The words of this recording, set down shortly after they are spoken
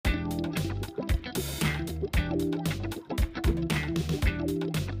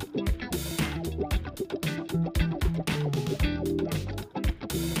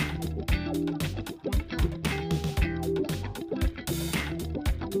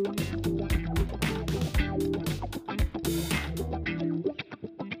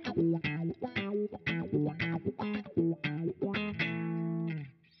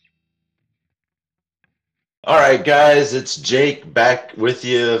All right, guys, it's Jake back with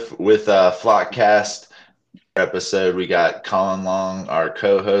you with Flockast episode. We got Colin Long, our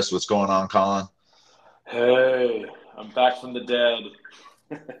co-host. What's going on, Colin? Hey, I'm back from the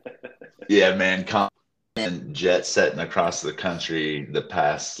dead. Yeah, man, Colin been jet setting across the country the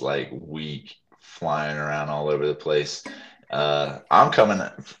past like week, flying around all over the place. I'm coming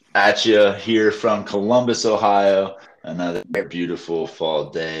at you here from Columbus, Ohio. Another beautiful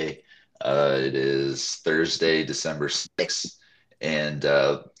fall day. It is Thursday, December 6th, and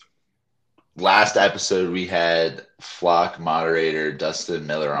last episode we had Flock moderator Dustin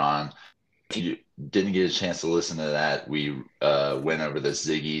Miller on. If you didn't get a chance to listen to that, we went over the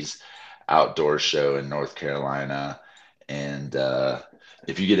Ziggy's outdoor show in North Carolina. And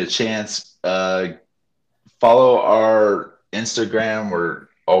if you get a chance, follow our Instagram. We're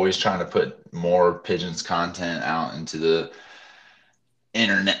always trying to put more pigeons content out into the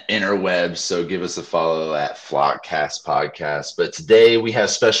internet interwebs. So give us a follow at Flockcast Podcast. But today we have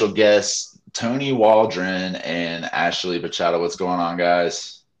special guests Tony Waldron and Ashley Bachota. What's going on,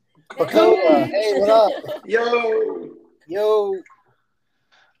 guys? Bachota, hey, what up? Yo! Yo,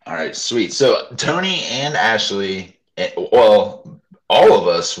 All right, sweet. So Tony and Ashley, well, all of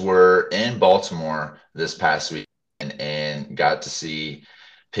us were in Baltimore this past week and got to see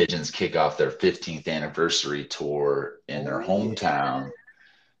Pigeons kick off their 15th anniversary tour in their hometown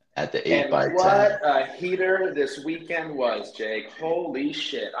at the 8 by And 10. what a heater this weekend was, Jake. Holy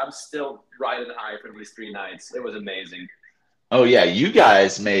shit. I'm still riding high from these 3 nights. It was amazing. Oh yeah, you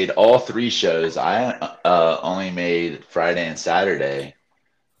guys made all three shows. I only made Friday and Saturday,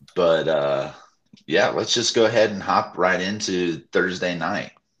 but yeah, let's just go ahead and hop right into Thursday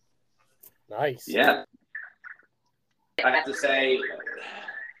night. nice. Yeah. I have to say,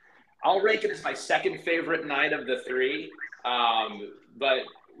 I'll rank it as my second favorite night of the three. But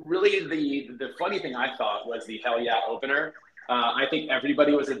really, the funny thing I thought was the Hell Yeah opener. I think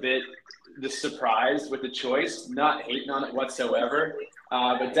everybody was a bit surprised with the choice, not hating on it whatsoever.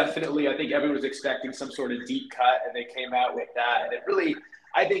 But definitely, I think everyone was expecting some sort of deep cut, and they came out with that. And it really,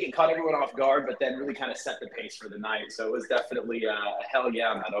 I think it caught everyone off guard, but then really kind of set the pace for the night. So it was definitely a hell yeah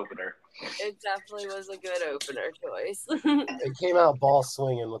on that opener. It definitely was a good opener choice. It came out ball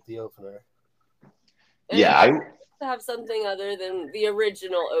swinging with the opener. And Yeah, it's I nice to have something other than the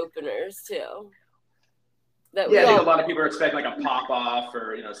original openers too. That we Yeah, I think a all lot of people are expecting like a pop off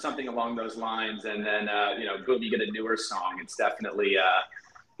or something along those lines, and then boom, you get a newer song. It's definitely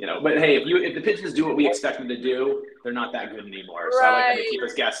But hey, if the Pigeons do what we expect them to do, they're not that good anymore. So I like how they right. keep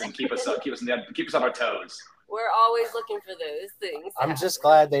us guessing, keep us on our toes. We're always looking for those things. I'm just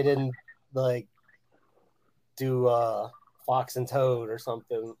glad they didn't like do Fox and Toad or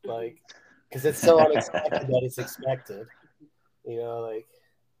something because it's so unexpected that it's expected. Like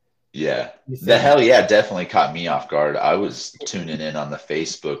yeah, you the think, hell yeah definitely caught me off guard. I was tuning in on the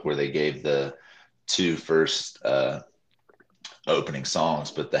Facebook where they gave the two first opening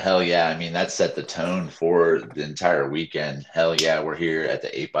songs, but the hell yeah, I mean that set the tone for the entire weekend. Hell yeah, we're here at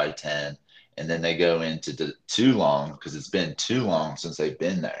the 8 by 10, and then they go into the too long because it's been too long since they've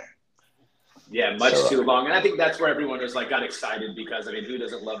been there. Yeah, much So too long, and I think that's where everyone was like got excited because I mean, who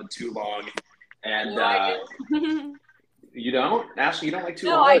doesn't love it too long? And No, I do. you don't, Ashley, you don't like too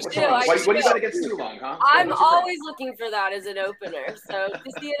No, long? I What's do. wrong? I What do you got do. against too long, huh? I'm What's your problem? always looking for that as an opener. So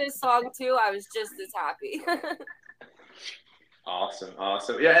to see it as song two, I was just as happy. Awesome,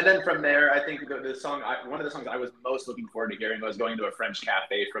 awesome. Yeah, and then from there, I think one of the songs I was most looking forward to hearing was going to a French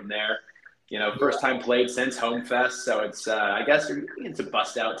cafe from there. First time played since Home Fest, so it's I guess you're into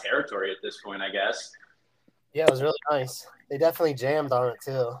bust out territory at this point, I guess. yeah, it was really nice. They definitely jammed on it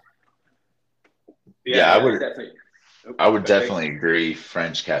too. yeah, Definitely. I would definitely agree.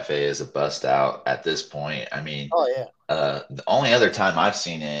 French Cafe is a bust out at this point. I mean, Oh yeah, the only other time I've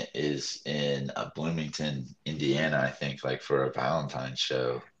seen it is in Bloomington, Indiana. I think like for a Valentine's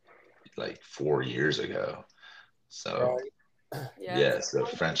show, like 4 years ago. So right. Yes. yeah, so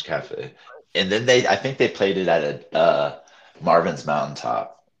French Cafe, and then I think they played it at a Marvin's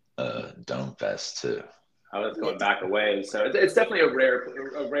Mountaintop Dome Fest too. I was going back away, so it's definitely a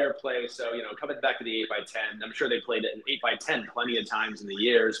rare play. So coming back to the 8 by 10, I'm sure they played it in 8 by 10 plenty of times in the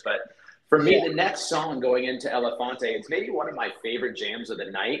years. But for me, Yeah, the next song going into Elefante, it's maybe one of my favorite jams of the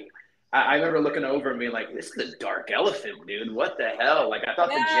night. I remember looking over and being like, "This is a dark elephant, dude. What the hell?" Like I thought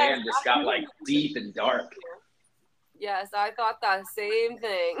the Yes, jam just got like deep and dark, yes, I thought that same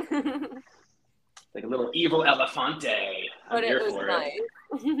thing. like a little evil Elefante. I'm But it here was for it.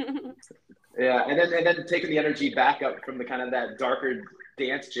 nice. Yeah, and then taking the energy back up from the kind of that darker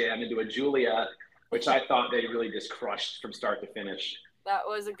dance jam into a Julia, which I thought they really just crushed from start to finish. That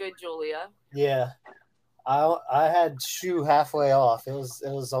was a good Julia. yeah. I had shoe halfway off. It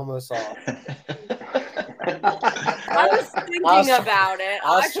was almost off. I was thinking about it.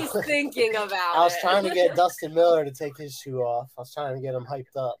 I was thinking about it. I was trying to get Dustin Miller to take his shoe off. I was trying to get him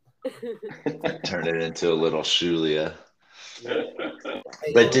hyped up. Turn it into a little Shulia.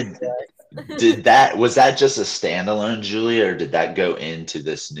 But was that just a standalone Julia, or did that go into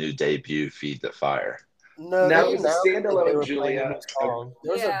this new debut Feed the Fire? No, it was a standalone Julia.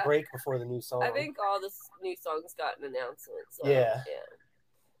 There was a break before the new song. I think all the new songs got an announcement. So, yeah.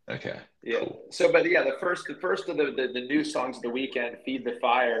 Okay. Yeah. Cool. So, but yeah, the first of the new songs of the weekend, "Feed the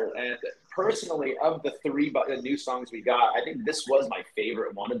Fire," and personally, of the three new songs we got, I think this was my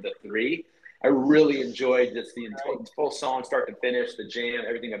favorite one of the three. I really enjoyed just the full song, start to finish, the jam,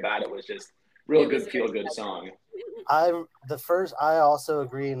 everything about it was just real good, feel good song. I also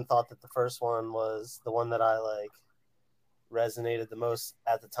agreed and thought that the first one was the one that I resonated the most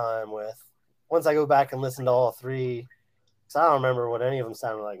at the time with. Once I go back and listen to all three, because I don't remember what any of them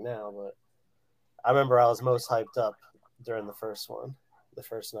sounded like now, but I remember I was most hyped up during the first one, the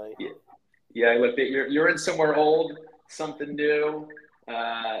first night. Yeah, look, you're in somewhere old, something new,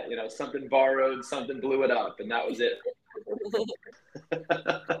 something borrowed, something blew it up, and that was it.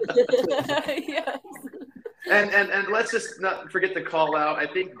 Yes. And let's just not forget to call out, I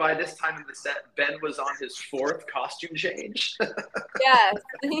think by this time in the set, Ben was on his fourth costume change. Yes,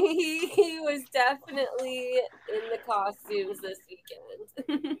 he was definitely in the costumes this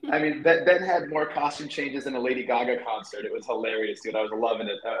weekend. I mean, Ben had more costume changes than a Lady Gaga concert. It was hilarious, dude. I was loving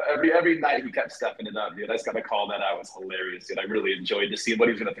it. Every night he kept stepping it up, dude. I just got to call that out. It was hilarious, dude. I really enjoyed to see what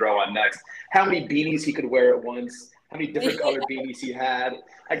he was going to throw on next. How many beanies he could wear at once. How many different colored beanies he had.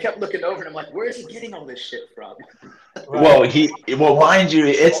 I kept looking over and I'm like, where is he getting all this shit from? Right. Well, mind you,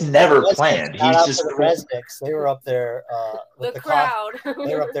 it's never planned. He's just the Resnicks. They were up there with the crowd.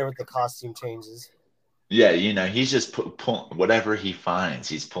 They were up there with the costume changes. Yeah, he's just pulling whatever he finds.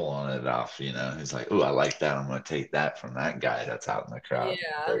 He's pulling it off. He's like, "Oh, I like that. I'm going to take that from that guy that's out in the crowd."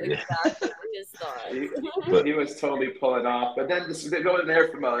 Yeah, exactly. His thoughts. He was totally pulling off. But then going there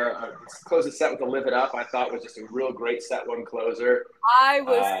from close the set with the "Live It Up," I thought was just a real great set one closer. I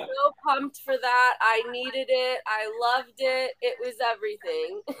was so pumped for that. I needed it. I loved it. It was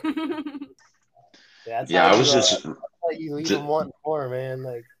everything. I was just. You leave them wanting more,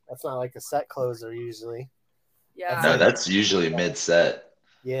 man. That's not like a set closer usually. Yeah. No, that's usually mid-set.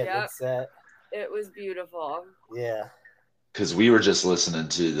 Yeah, mid-set. It was beautiful. Yeah. Because we were just listening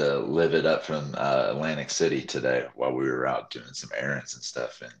to the "Live It Up" from Atlantic City today while we were out doing some errands and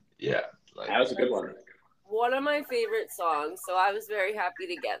stuff, and that was a good one. One of my favorite songs, so I was very happy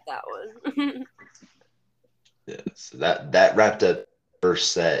to get that one. Yeah, so that wrapped up the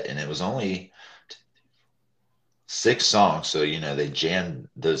first set, and it was only 6 songs, so they jammed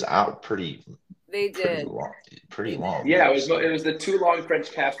those out pretty. They did pretty long. Yeah, it was the too long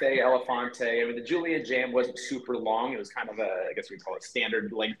French Cafe Elefante. I mean, the Julia jam wasn't super long. It was kind of I guess we'd call it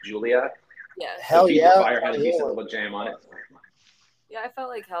standard length Julia. Yeah. Hell yeah. Fire had a decent little jam on it. Yeah, I felt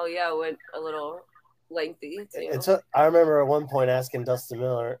like Hell Yeah went a little lengthy too. I remember at one point asking Dustin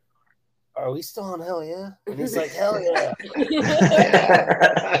Miller, "Are we still on Hell Yeah?" And he's like, "Hell yeah."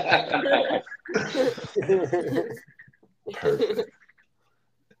 Perfect.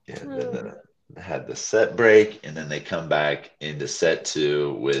 Yeah, then they had the set break, and then they come back into set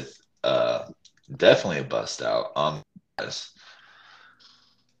 2 with definitely a bust out on this.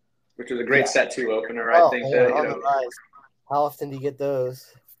 Which was a great set 2 opener, I think. On the rise. How often do you get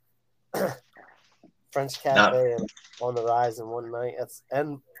those? French Cafe and On the Rise in one night.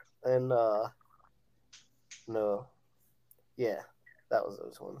 No. Yeah, that was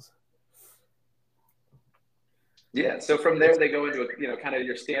those ones. Yeah, so from there they go into kind of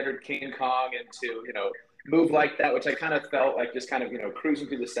your standard King Kong into Move Like That, which I kind of felt like just kind of cruising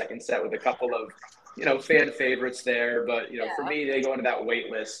through the second set with a couple of fan favorites there. But for me, they go into that wait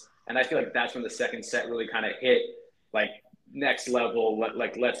list, and I feel like that's when the second set really kind of hit next level.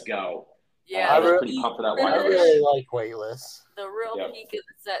 Let's go. Yeah, I was pretty pumped for that one. I really like Weightless. The real peak of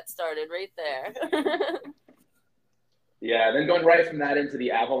the set started right there. Yeah, then going right from that into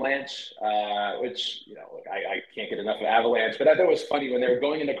the Avalanche, which, I can't get enough of Avalanche. But I thought it was funny when they were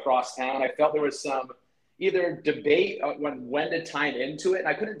going into Crosstown. I felt there was some either debate on when to time into it. And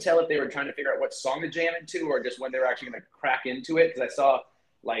I couldn't tell if they were trying to figure out what song to jam into or just when they were actually going to crack into it. Because I saw,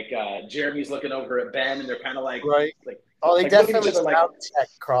 Jeremy's looking over at Ben, and they're kind of like – right. They definitely check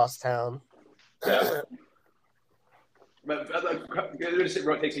Crosstown. Yeah. But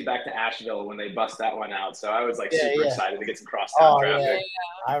it takes me back to Asheville when they bust that one out. So I was super excited to get some crosstown traffic.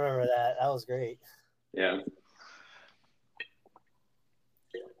 Yeah. I remember that. That was great. Yeah.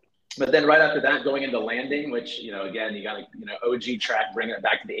 But then right after that, going into landing, which, again, you got OG track, bringing it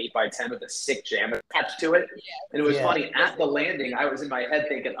back to the 8x10 with a sick jam attached to it. And it was funny. At the landing, I was in my head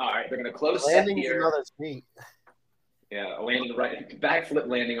thinking, all right, they're going to close set here. Another feet. Yeah, a landing backflip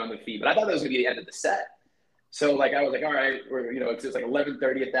landing on the feet. But I thought that was going to be the end of the set. So, I was like, all right, it was like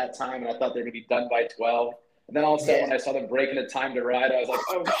 11:30 at that time, and I thought they were going to be done by 12. And then all of a sudden, when I saw them breaking a time to ride, I was like,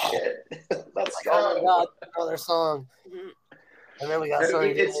 oh, shit. Let's go. Oh, my God, another song. And then we got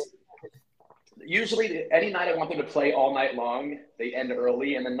usually, any night I want them to play all night long, they end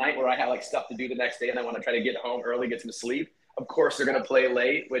early. And the night where I have stuff to do the next day and I want to try to get home early, get some sleep, of course they're going to play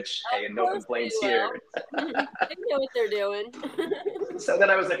late, which, hey, no complaints here. They know what they're doing. So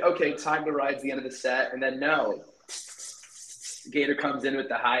then I was like, okay, time to ride's the end of the set. And then no, Gator comes in with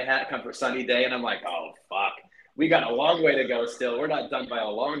the hi-hat, Come for Sunny Day. And I'm like, oh, fuck. We got a long way to go still. We're not done by a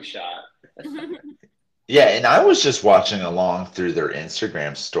long shot. Yeah, and I was just watching along through their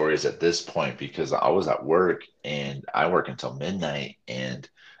Instagram stories at this point because I was at work and I work until midnight, and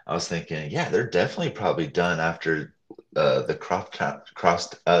I was thinking, yeah, they're definitely probably done after the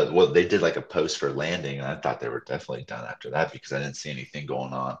well, they did a post for landing, and I thought they were definitely done after that because I didn't see anything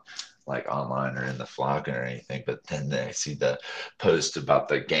going on online or in the flock or anything. But then I see the post about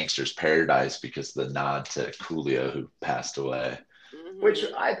the Gangster's Paradise because of the nod to Coolio, who passed away. Which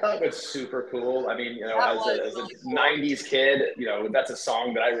I thought was super cool. I mean, as a 90s kid, that's a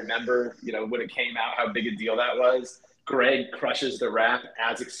song that I remember, when it came out, how big a deal that was. Greg crushes the rap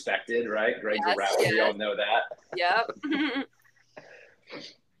as expected, right? Greg's a rapper. We all know that. Yep.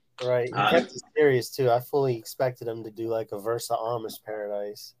 Right. He kept it serious, too. I fully expected him to do a verse of Amish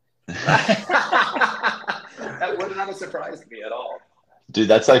Paradise. That would not have surprised me at all. Dude,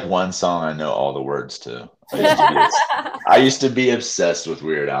 that's one song I know all the words to. I used to be obsessed with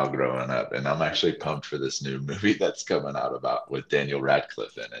Weird Al growing up, and I'm actually pumped for this new movie that's coming out with Daniel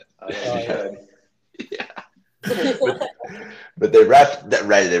Radcliffe in it. Yeah. But they wrapped that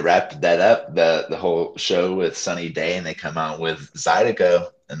right. They wrapped that up, the whole show with Sunny Day, and they come out with Zydeco,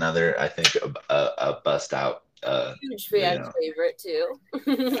 another, I think, a bust out. Huge fan favorite too.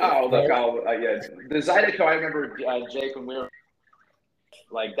 Oh, look, the Zydeco. I remember Jake when we were.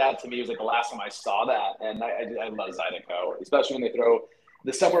 That to me was the last time I saw that, and I love Zydeco, especially when they throw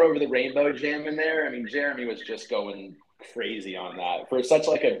the Somewhere Over the Rainbow jam in there. I mean, Jeremy was just going crazy on that for such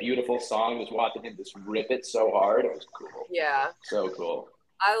a beautiful song. Just watching him just rip it so hard, it was cool. Yeah, so cool.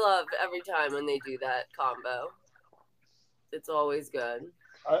 I love every time when they do that combo. It's always good.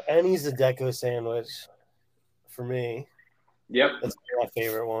 And he's a Deco sandwich for me. Yep, that's one of my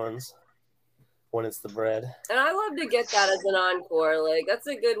favorite ones. When it's the bread. And I love to get that as an encore. That's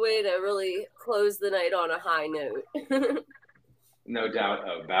a good way to really close the night on a high note. No doubt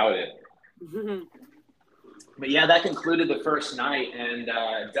about it. But yeah, that concluded the first night, and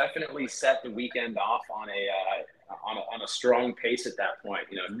definitely set the weekend off on a strong pace at that point.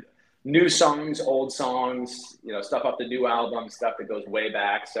 New songs, old songs, stuff off the new album, stuff that goes way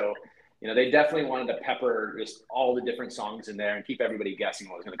back. So, they definitely wanted to pepper just all the different songs in there and keep everybody guessing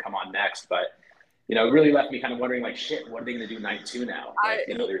what was going to come on next. But it really left me kind of wondering, shit, what are they going to do night 2 now?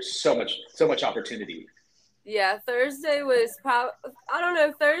 There's so much opportunity. Yeah, Thursday was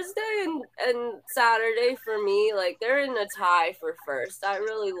Thursday and Saturday for me, they're in a tie for first. I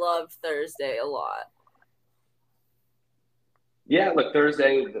really loved Thursday a lot. Yeah, look,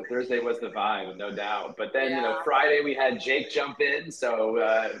 Thursday was the vibe, no doubt. But then, Friday we had Jake jump in, so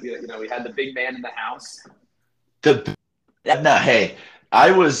we had the big man in the house. Hey,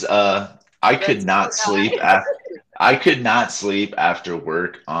 I could not sleep after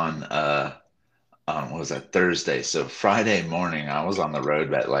work on what was that, Thursday. So Friday morning I was on the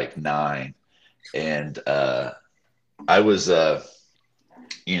road at 9, and I was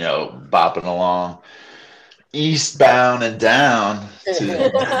bopping along eastbound and down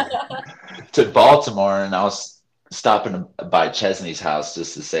to Baltimore, and I was stopping by Chesney's house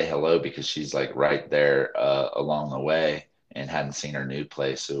just to say hello because she's right there along the way, and hadn't seen her new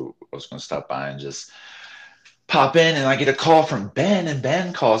place. So I was going to stop by and just pop in, and I get a call from Ben, and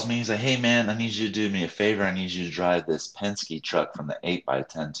Ben calls me. He's like, hey man, I need you to do me a favor. I need you to drive this Penske truck from the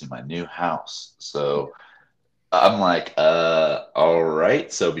 8x10 to my new house. So I'm like, all right.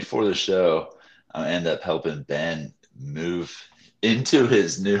 So before the show, I end up helping Ben move into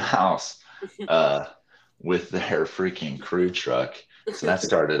his new house with their freaking crew truck. So that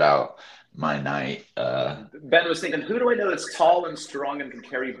started out my night. Ben was thinking, who do I know that's tall and strong and can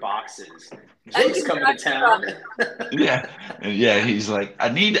carry boxes? Jake's coming to town. yeah. He's like, I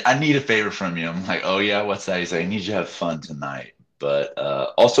need a favor from you. I'm like, oh yeah, what's that? He's like, I need you to have fun tonight, but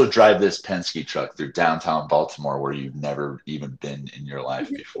also drive this Penske truck through downtown Baltimore where you've never even been in your life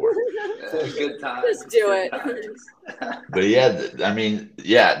before. Good times. Just do Good it. times. But yeah, I mean,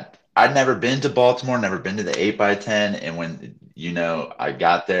 yeah, I'd never been to Baltimore, never been to the 8x10. And when, I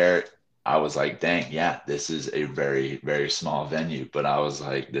got there, I was like, dang, yeah, this is a very, very small venue. But I was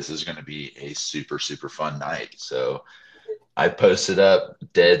like, this is going to be a super, super fun night. So I posted up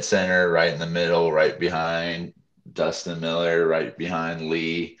dead center, right in the middle, right behind Dustin Miller, right behind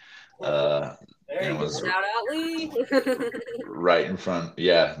Lee. And was Shout out Lee. right in front,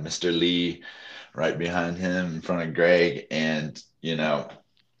 yeah, Mr. Lee, right behind him, in front of Greg. And,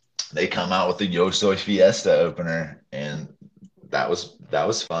 they come out with the Yo Soy Fiesta opener, and that was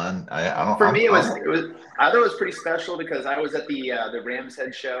fun. I don't. For me, it was. I thought it was pretty special because I was at the Rams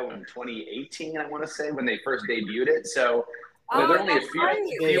Head show in 2018. I want to say when they first debuted it. So they're only a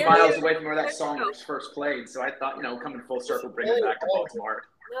few miles away from where that song was first played. So I thought, coming full circle, bring it back to Baltimore.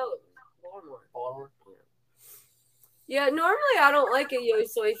 No, Baltimore. Yeah, normally I don't like a Yo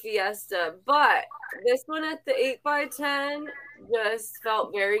Soy Fiesta, but this one at the 8x10 just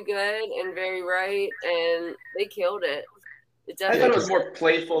felt very good and very right, and they killed it. I thought it was more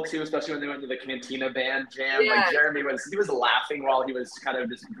playful too, especially when they went to the Cantina Band jam. Yeah. Like Jeremy was laughing while he was kind of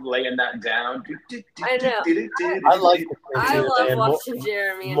just laying that down. I know. I love watching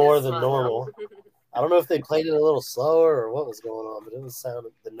Jeremy more than normal. I don't know if they played it a little slower or what was going on, but it was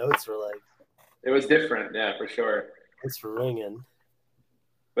sounding. The notes were like. It was different, yeah, for sure. It's ringing.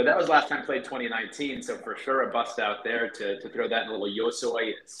 But that was last time played 2019, so for sure a bust out there to throw that in a little Yo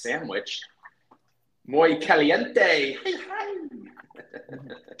Soy sandwich. Muy caliente.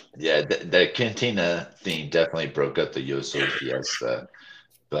 Yeah, the Cantina theme definitely broke up the Yo Soy Fiesta,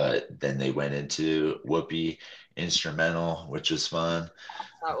 but then they went into Whoopi instrumental, which was fun.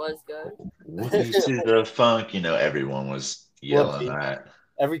 That was good. Whoopi to the funk, everyone was yelling that.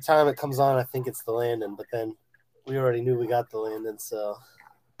 Every time it comes on, I think it's the Landon, but then we already knew we got the Landon, so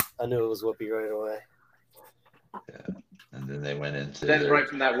I knew it was Whoopi right away. Yeah. And then they went into right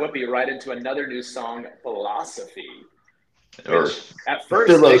from that Whoopi right into another new song, Philosophy. Or at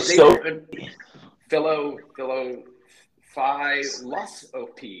first Philosophy, or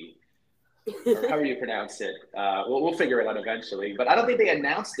however you pronounce it. We'll figure it out eventually. But I don't think they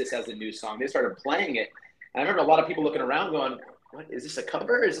announced this as a new song. They started playing it. And I remember a lot of people looking around going, what, is this a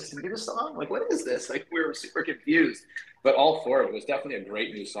cover? Is this a new song? Like, what is this? Like, we were super confused. But all for it. It was definitely a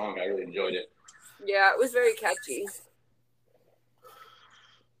great new song. I really enjoyed it. Yeah, it was very catchy.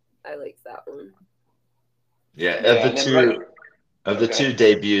 I like that one. Yeah, of the two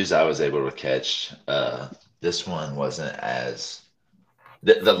debuts I was able to catch, this one wasn't as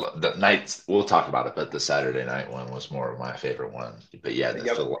the nights, we'll talk about it, but the Saturday night one was more of my favorite one. But yeah,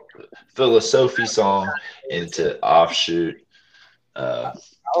 the Philosophy song into Offshoot. I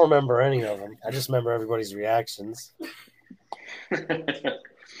don't remember any of them. I just remember everybody's reactions.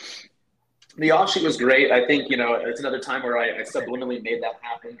 The Offshoot was great. I think, it's another time where I subliminally made that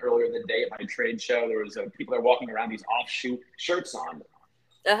happen earlier in the day at my trade show. There was people that are walking around these Offshoot shirts on.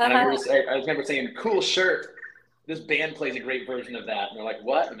 And I remember saying, cool shirt. This band plays a great version of that. And they're like,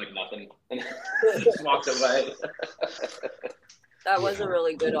 what? I'm like, nothing. And just walked away. That was a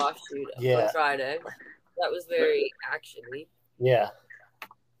really good Offshoot on Friday. That was very actiony. Yeah.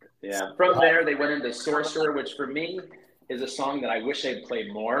 Yeah. From there, they went into Sorcerer, which for me is a song that I wish they'd play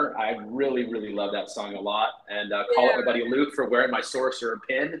more. I really, really love that song a lot. And call out my buddy Luke for wearing my Sorcerer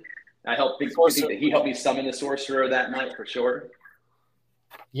pin. I think that he helped me summon the Sorcerer that night for sure.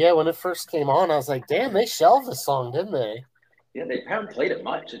 Yeah, when it first came on, I was like, damn, they shelved the song, didn't they? Yeah, they haven't played it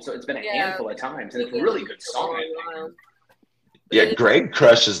much. It's been a handful of times, and it's a really good song, I think. Yeah, Greg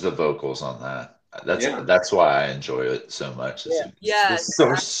crushes the vocals on that. That's why I enjoy it so much. Yeah. The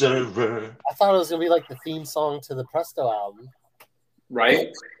Sorcerer. I thought it was going to be like the theme song to the Presto album.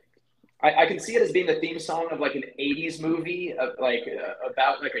 Right? I can see it as being the theme song of like an 80s movie of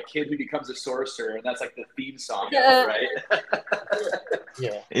about like a kid who becomes a sorcerer, and that's like the theme song, right?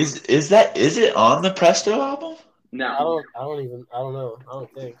 Yeah. Is it on the Presto album? No. I don't know. I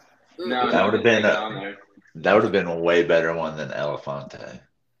don't think. No, that would have been a way better one than Elefante.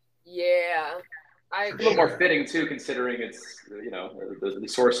 Yeah. A little more fitting too, considering it's the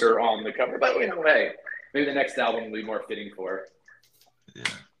sorcerer on the cover. But in a way, maybe the next album will be more fitting for. Yeah.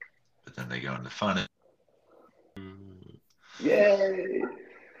 But then they go into fun. Yay!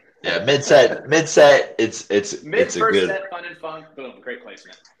 Yeah, mid set. It's a good set, fun and funk. Boom, great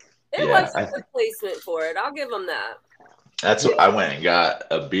placement. It was a good placement for it. I'll give them that. That's what I went and got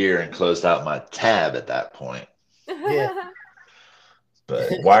a beer and closed out my tab at that point. Yeah. But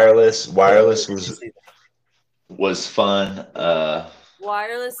wireless was fun.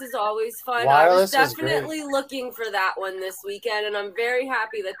 Wireless is always fun. Wireless I was was definitely looking for that one this weekend, and I'm very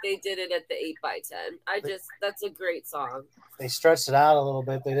happy that they did it at the 8x10. That's a great song. They stretched it out a little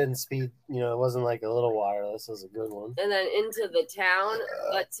bit. They didn't speed, it wasn't like a little wireless. It was a good one. And then Into the Town.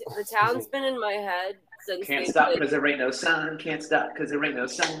 The Town's been in my head since. Can't stop because there ain't no sun. Can't stop because there ain't no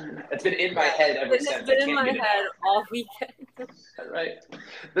sun. It's been in my head ever since. It's been in my head all weekend. Right.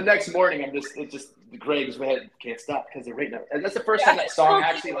 The next morning, it just Greg's head can't stop because there ain't no. And that's the first time that song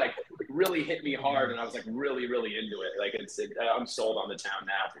actually like really hit me hard, and I was like really, really into it. Like I'm sold on the Town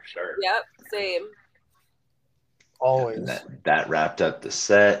now for sure. Yep, same. Always. And that wrapped up the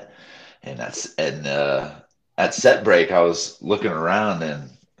set, and at set break, I was looking around, and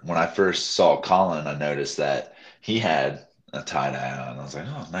when I first saw Colin, I noticed that he had a tie-dye on. I was like,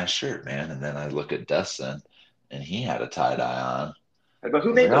 "Oh, nice shirt, man!" And then I look at Dustin, and he had a tie-dye on. But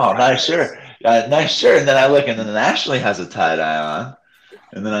who made those? Oh, nice shirt, nice shirt. And then I look, and then Ashley has a tie-dye on,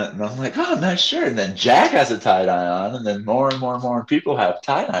 and then I'm like, "Oh, nice shirt." And then Jack has a tie-dye on, and then more and more and more people have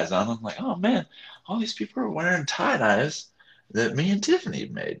tie-dyes on. I'm like, "Oh man, all these people are wearing tie-dyes that me and Tiffany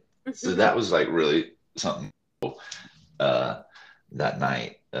made." So that was like really something cool that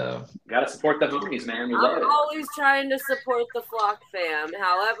night. Gotta support the homies, man. I'm always trying to support the Flock fam,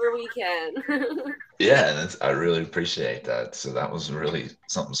 however we can. Yeah, and I really appreciate that. So that was really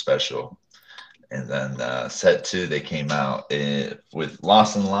something special. And then set 2, they came out with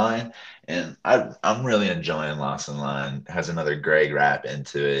Lost in Line, and I'm really enjoying Lost in Line. It has another Greg rap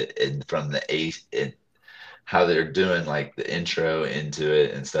into it, and from the how they're doing like the intro into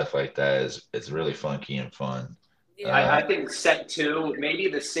it and stuff like that is really funky and fun. Yeah. I think set 2,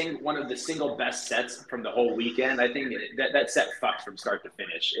 maybe one of the single best sets from the whole weekend. I think that set fucked from start to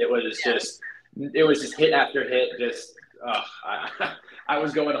finish. It was just hit after hit. Just I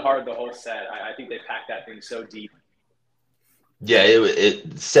was going hard the whole set. I think they packed that thing so deep. Yeah,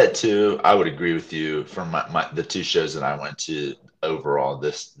 it set 2. I would agree with you. From the 2 shows that I went to, overall,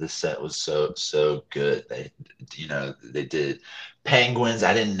 this set was so good. They did Penguins.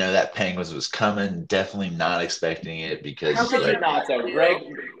 I didn't know that Penguins was coming. Definitely not expecting it because. How could you not though, Greg?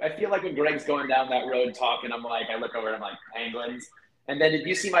 I feel like when Greg's going down that road talking, I look over and I'm like, Penguins. And then did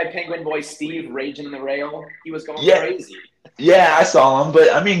you see my Penguin boy Steve raging in the rail? He was going crazy. Yeah, I saw him,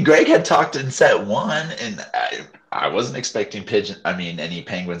 but I mean, Greg had talked in set 1, and I wasn't expecting any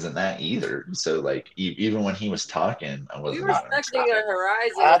Penguins in that either. So like, even when he was talking, I wasn't. We were expecting a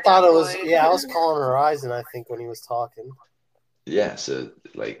Horizon. I thought it was. Yeah, I was calling Horizon. I think when he was talking. Yeah, so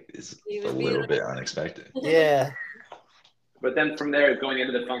like it's a little bit unexpected. Yeah. But then from there, going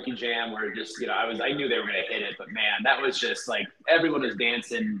into the Funky Jam, where just I knew they were gonna hit it, but man, that was just like everyone was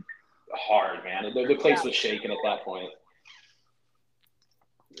dancing hard, man. The place was shaking at that point.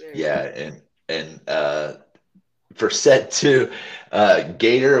 Yeah, and for set 2,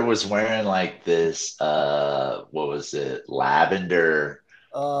 Gator was wearing like this what was it, lavender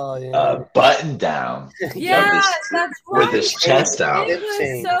button down. Yeah, that's right. With his chest out. It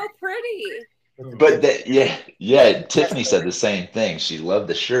was so pretty. But Tiffany said the same thing. She loved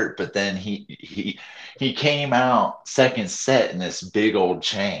the shirt, but then he came out second set in this big old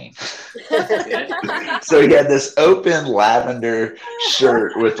chain. So he had this open lavender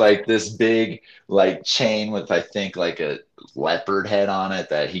shirt with like this big like chain with I think like a leopard head on it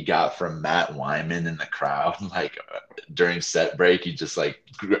that he got from Matt Wyman in the crowd. Like during set break, he just like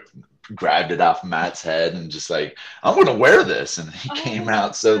grabbed it off Matt's head and just like, I'm gonna wear this, and he came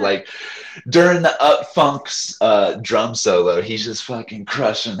out. So like during the Up Funk's drum solo, he's just fucking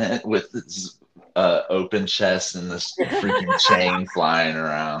crushing it with his open chest and this freaking chain flying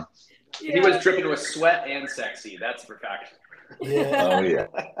around. Yeah. He was dripping with sweat and sexy. That's perfection. Yeah. Oh yeah.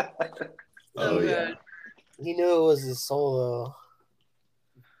 Oh yeah. He knew it was his solo.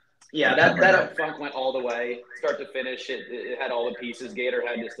 Yeah, that Up Funk went all the way, start to finish. It had all the pieces. Gator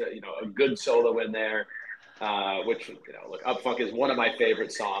had just a good solo in there, which look, Up Funk is one of my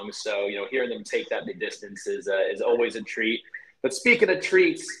favorite songs. So hearing them take that the distance is always a treat. But speaking of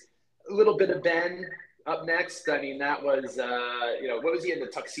treats, a little bit of Ben up next. I mean, that was what was he in the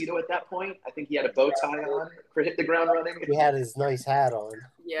tuxedo at that point? I think he had a bow tie on for Hit the Ground Running. He had his nice hat on.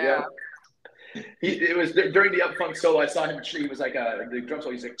 Yeah. It was during the Up Funk solo. I saw him. He was like the drum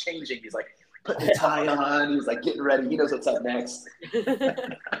solo. He's like changing. He's like putting the tie on. He was like getting ready. He knows what's up next.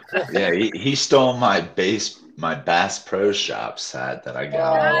 Yeah, he stole my Bass Pro Shops hat that I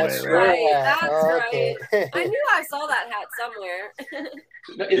got. That's right. That's right. I knew I saw that hat somewhere.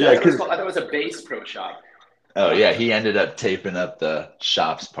 I thought it was a Bass Pro Shop. Oh yeah, he ended up taping up the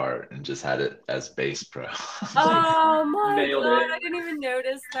shops part and just had it as bass pro. Oh my Nailed god, it. I didn't even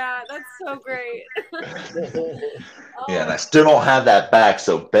notice that. That's so great. Yeah, Oh. and I still don't have that back,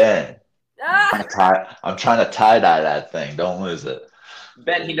 so Ben, Ah! I'm trying to tie dye that thing. Don't lose it.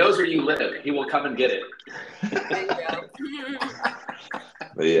 Ben, he knows where you live. He will come and get it. There you go.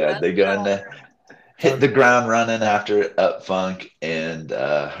 But yeah, That's they go in there, hit the ground running after Up Funk and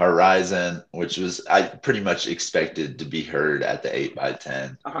Horizon, which was I pretty much expected to be heard at the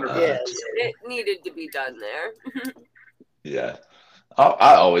 8x10. 100%. it needed to be done there. Yeah.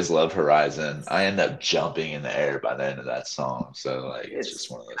 I always love Horizon. I end up jumping in the air by the end of that song. So like it's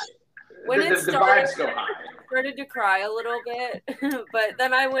just one of those. When the it started, vibes go high. I started to cry a little bit, but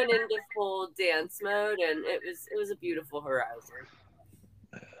then I went into full dance mode, and it was a beautiful Horizon.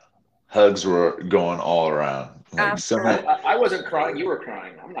 Hugs were going all around. Like someone, I wasn't crying. You were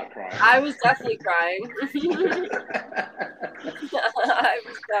crying. I'm not crying. I was definitely crying. I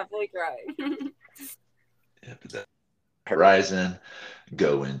was definitely crying. yeah, but that Horizon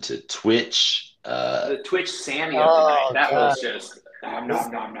go into Twitch. The Twitch Sammy of the night. That was just nom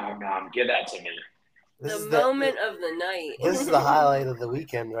nom nom nom nom. Give that to me. The moment of the night. This is the highlight of the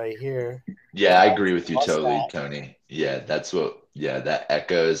weekend right here. Yeah, I agree with you totally, Tony. Yeah, that's what. Yeah, that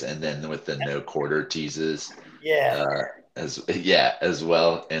echoes, and then with the no quarter teases. Yeah. As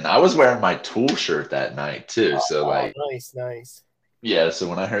well. And I was wearing my Tool shirt that night too. So like, nice. Yeah, so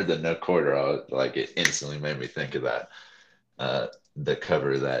when I heard the no quarter, it instantly made me think of that. The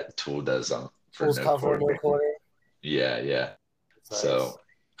cover that Tool does on for Tool's no cover quarter. No Quarter. Yeah. Nice. So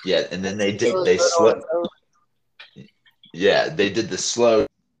yeah, and then they did they did the slow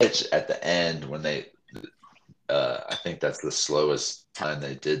pitch at the end when they I think that's the slowest time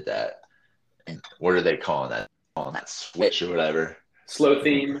they did that. And what are they calling that? Calling that switch or whatever? Slow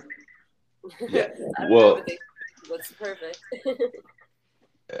theme. Yeah. Well, that's perfect.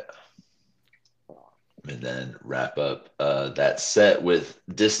 Yeah. And then wrap up that set with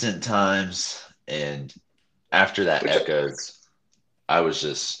Distant Times. And after that echoes, I was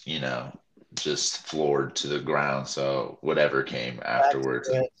just, just floored to the ground. So whatever came afterwards.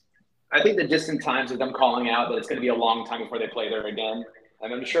 I think the Distant Times of them calling out that it's going to be a long time before they play there again.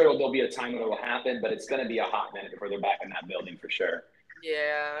 And I'm sure there'll be a time when it will happen, but it's going to be a hot minute before they're back in that building for sure.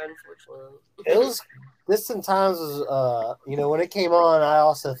 Yeah, unfortunately. It was Distant Times was when it came on, I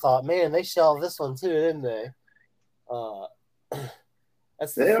also thought, man, they shelved this one too, didn't they?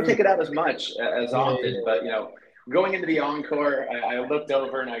 They don't take it out as much as often, but going into the encore, I looked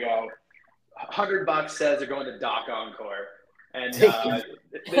over and I go, $100 says they're going to Doc Encore. And they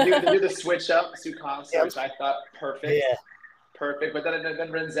do the switch up, Sukasa, which I thought perfect. Yeah. Perfect. But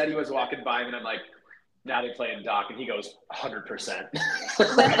then Renzetti was walking by me and I'm like, now they're playing Doc, and he goes 100%.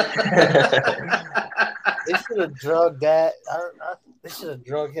 They should have drugged that. They should have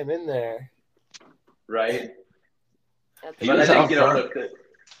drugged him in there. Right. But I think look,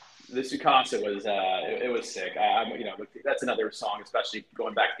 the Sukasa was it was sick. That's another song, especially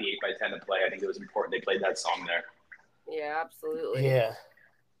going back to the 8x10 to play. I think it was important they played that song there. Yeah, absolutely. Yeah,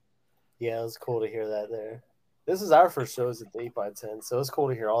 it was cool to hear that there. This is our first shows at the 8x10, so it's cool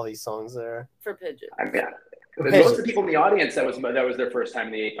to hear all these songs there. For Pigeon. I mean, most of the people in the audience, that was their first time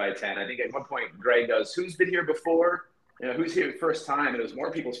in the 8x10. I think at one point Greg goes, "Who's been here before? Who's here first time?" And it was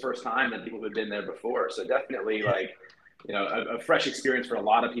more people's first time than people who had been there before. So definitely, a fresh experience for a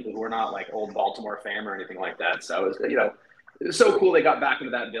lot of people who are not like old Baltimore fam or anything like that. So it was so cool they got back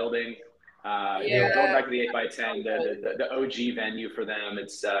into that building. Going back to the 8x10, the OG venue for them.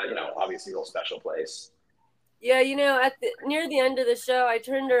 It's obviously a real special place. Yeah, near the end of the show, I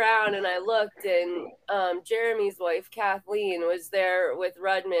turned around and I looked, and Jeremy's wife, Kathleen, was there with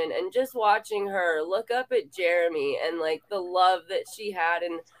Rudman, and just watching her look up at Jeremy and like the love that she had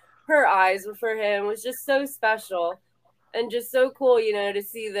in her eyes for him was just so special and just so cool, to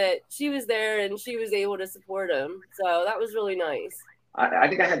see that she was there and she was able to support him. So that was really nice. I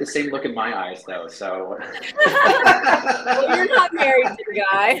think I had the same look in my eyes, though. So well, you're not married to the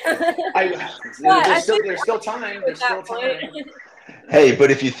guy. There's still time. There's still time. Hey,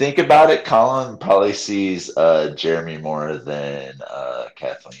 but if you think about it, Colin probably sees Jeremy more than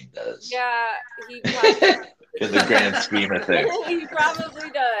Kathleen does. Yeah, he probably in the grand scheme of things. He probably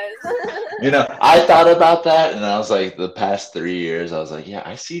does. I thought about that, and I was like, the past 3 years, I was like, yeah,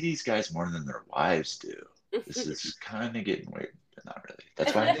 I see these guys more than their wives do. This is kind of getting weird. Not really.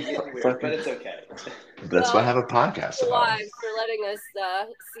 That's why. But it's okay. That's why I have a podcast. Live for letting us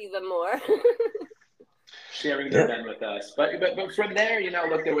see them more. Sharing their event with us, but from there,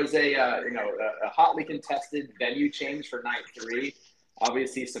 look, there was a hotly contested venue change for night 3.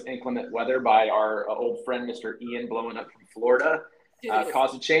 Obviously, some inclement weather by our old friend, Mr. Ian, blowing up from Florida,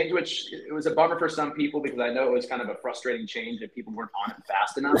 caused a change, which it was a bummer for some people because I know it was kind of a frustrating change if people weren't on it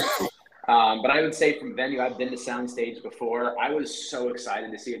fast enough. But I would say from venue, I've been to Soundstage before. I was so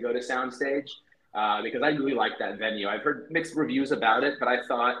excited to see it go to Soundstage because I really like that venue. I've heard mixed reviews about it, but I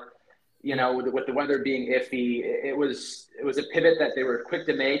thought, you know, with the weather being iffy, it was a pivot that they were quick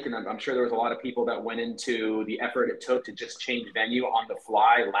to make, and I'm sure there was a lot of people that went into the effort it took to just change venue on the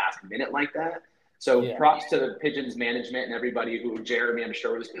fly last minute like that. So props to the Pigeons management and everybody who, Jeremy, I'm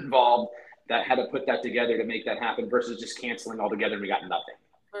sure, was involved that had to put that together to make that happen versus just canceling altogether and we got nothing.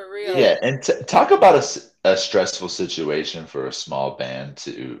 For real. Yeah, and talk about a stressful situation for a small band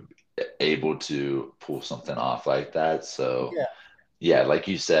to able to pull something off like that. So yeah, like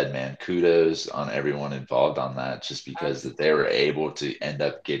you said, man, kudos on everyone involved on that, just because that they were able to end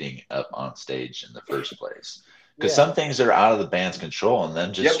up getting up on stage in the first place. Because some things are out of the band's control, and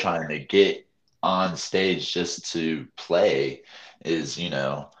them just trying to get on stage just to play is, you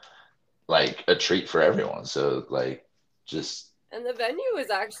know, like a treat for everyone. So like just. And the venue was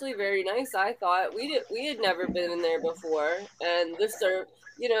actually very nice. I thought we had never been in there before, and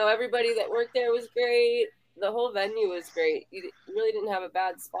you know, everybody that worked there was great. The whole venue was great. You really didn't have a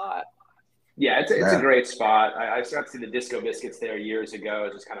bad spot. Yeah, it's a great spot. I started to see the Disco Biscuits there years ago.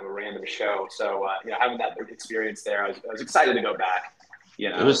 It was just kind of a random show. So, you know, having that experience there, I was excited to go back. You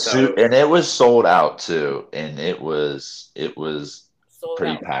know, it was and it was sold out too, and it was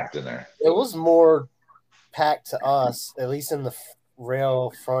pretty packed in there. It was more packed to us, at least in the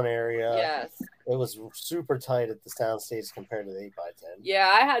rail front area. Yes. It was super tight at the Soundstage compared to the 8x10. Yeah,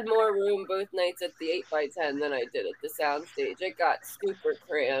 I had more room both nights at the 8x10 than I did at the Soundstage. It got super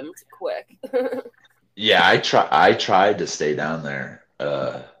crammed quick. Yeah, I tried to stay down there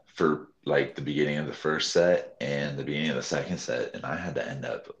for like the beginning of the first set and the beginning of the second set, and I had to end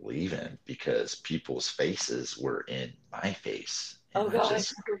up leaving because people's faces were in my face. And I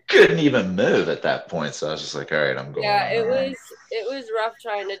just couldn't even move at that point, so I was just like, all right, I'm going. Yeah, it was rough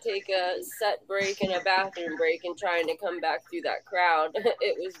trying to take a set break and a bathroom break and trying to come back through that crowd.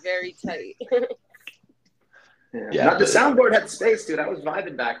 It was very tight. Yeah, the soundboard had space, dude. I was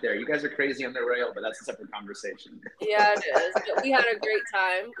vibing back there. You guys are crazy on the rail, but that's a separate conversation. Yeah, it is. But we had a great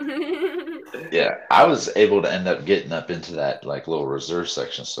time. Yeah, I was able to end up getting up into that like little reserve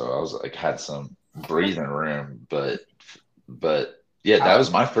section, so I was like had some breathing room, but yeah, that was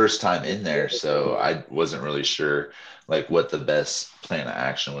my first time in there, so I wasn't really sure like what the best plan of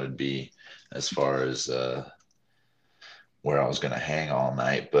action would be as far as where I was going to hang all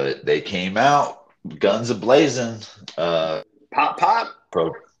night. But they came out, guns a-blazing. Pop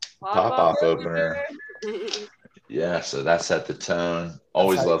off opener. Yeah, so that set the tone.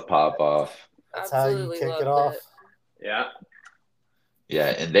 Always love pop off. That's how you kick it off. Yeah. Yeah,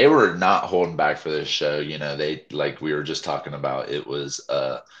 and they were not holding back for this show. You know, they, like we were just talking about, it was,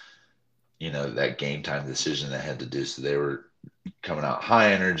 you know, that game time decision they had to do. So they were coming out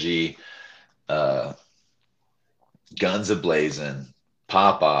high energy, guns a-blazing,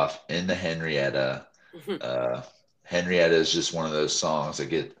 pop off into Henrietta. Henrietta is just one of those songs that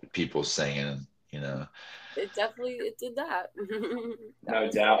get people singing, you know. It did that. No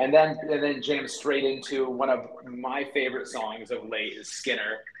doubt. And then James straight into one of my favorite songs of late is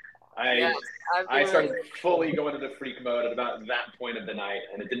Skinner. I started fully going into freak mode at about that point of the night,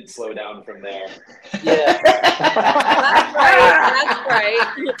 and it didn't slow down from there. Yeah. That's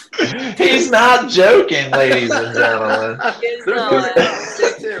right. He's not joking, ladies and gentlemen.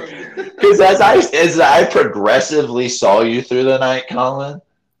 Because as I progressively saw you through the night, Colin,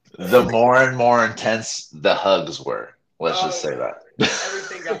 the more and more intense the hugs were. Let's just say that.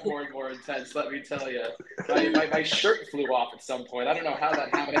 Everything got more and more intense, let me tell you. My shirt flew off at some point. I don't know how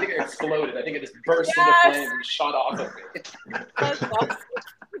that happened. I think it exploded. I think it just burst into flames and shot off of me.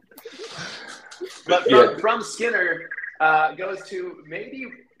 But from Skinner goes to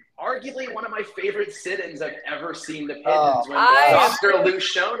maybe arguably one of my favorite sit-ins I've ever seen the Pigeons when Dr. Lou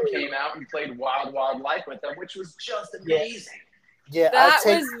Schoen came out and played Wild Wild Life with them, which was just amazing. Yeah, that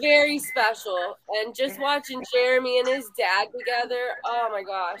was very special. And just watching Jeremy and his dad together, oh my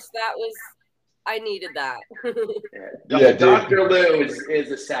gosh, I needed that. Dr. Lou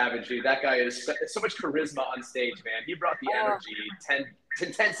is a savage, dude. That guy is so much charisma on stage, man. He brought the energy,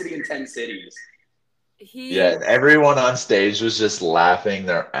 intensity in 10 cities. Everyone on stage was just laughing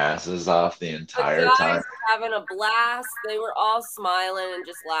their asses off the entire time. Having a blast. They were all smiling and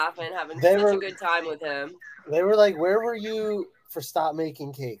just laughing, having such a good time with him. They were like, where were you for Stop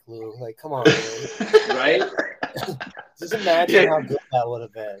Making Cake, Lou? Like, come on, man. Right? Just imagine how good that would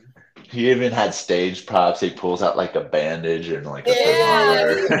have been. He even had stage props. He pulls out like a bandage and like a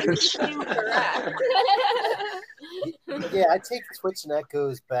Yeah, thermometer. correct. Yeah, I take Twitch and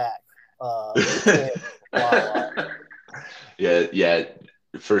Echoes back. Wow. Yeah,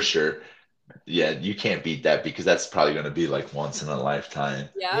 for sure. Yeah, you can't beat that because that's probably going to be like once in a lifetime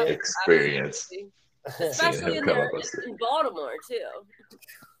Yeah, experience. especially in Baltimore too.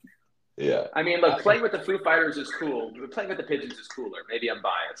 Yeah. I mean, look, playing with the Foo Fighters is cool. But playing with the Pigeons is cooler. Maybe I'm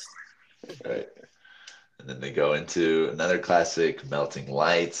biased. Right. And then they go into another classic, Melting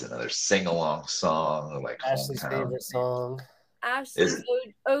Lights, another sing-along song, like Ashley's favorite song. Ashley's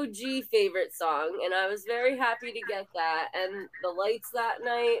OG favorite song, and I was very happy to get that. And the lights that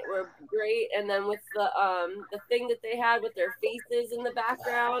night were great, and then with the thing that they had with their faces in the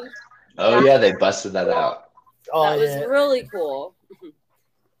background. Oh yeah, they busted that out. That was really cool.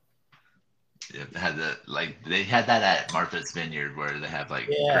 Yeah, they had that at Martha's Vineyard where they have like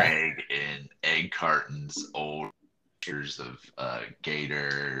Greg in egg cartons, old pictures of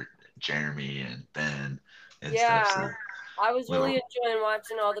Gator, Jeremy, and Ben and stuff. So I was really enjoying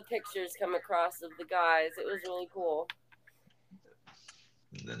watching all the pictures come across of the guys. It was really cool.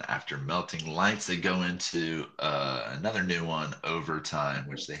 And then after Melting Lights, they go into another new one, Overtime,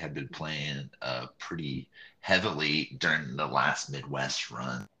 which they had been playing pretty heavily during the last Midwest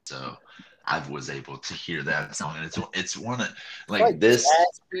run. So I was able to hear that song, and it's one of like this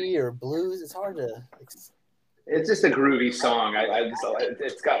jazzy or blues. It's hard to. It's just a groovy song. I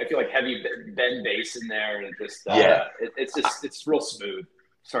feel like heavy bend bass in there, and it's real smooth.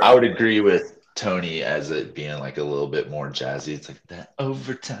 I would agree with Tony as it being like a little bit more jazzy. It's like that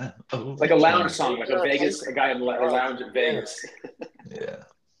overtime. Like a lounge song, like a guy in a lounge in Vegas. Yeah.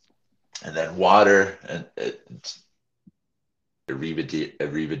 And then Water and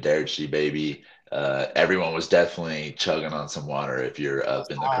Arrivederci, baby. Everyone was definitely chugging on some water if you're up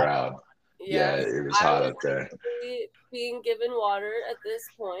in the crowd. Yeah, it was hot up there. Being given water at this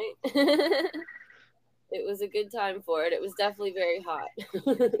point. It was a good time for it. It was definitely very hot.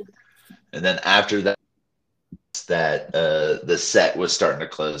 And then after that, the set was starting to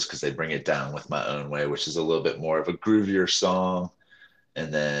close because they bring it down with My Own Way, which is a little bit more of a groovier song.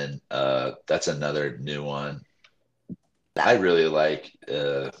 And then that's another new one. I really like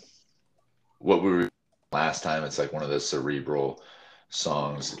what we were last time. It's like one of those cerebral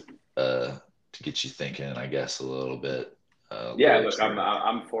songs to get you thinking, I guess, a little bit. Look,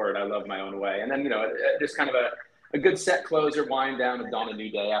 I'm for it. I love My Own Way. And then, just kind of a good set closer, wind down, and dawn a new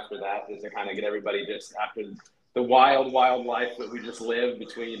day after that, is to kind of get everybody just after the wild, wild life that we just lived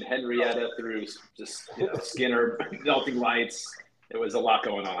between Henrietta through just Skinner, Melting Lights. It was a lot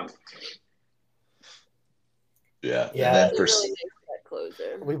going on. Yeah. Yeah. And then really nice set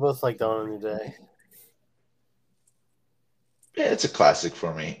closer. We both like Dawn a New Day. Yeah, it's a classic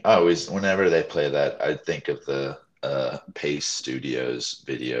for me. I always, whenever they play that, I think of the Pace Studios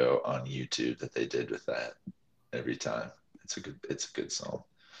video on YouTube that they did with that every time. It's a good song.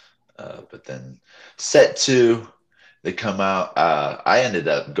 But then set 2, they come out. I ended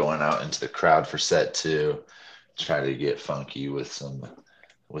up going out into the crowd for set 2, try to get funky with some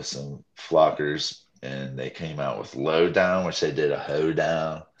flockers, and they came out with Lowdown, which they did a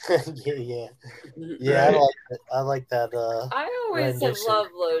hoedown. Yeah. Right. I like that. I always have loved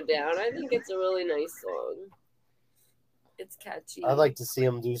Lowdown. I think it's a really nice song. It's catchy. I'd like to see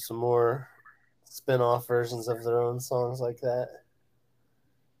them do some more spin-off versions of their own songs like that.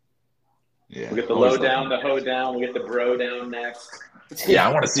 Yeah, we'll get the Lowdown, the hoedown, we'll get the bro down next. Yeah,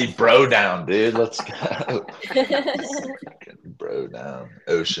 I want to see Bro Down, dude. Let's go. Bro Down.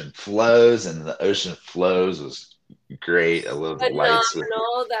 Ocean Flows, and the Ocean Flows was great. I love the lights.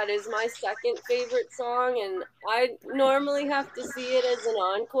 No, that is my second favorite song, and I normally have to see it as an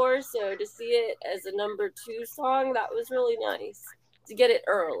encore, so to see it as a number 2 song, that was really nice to get it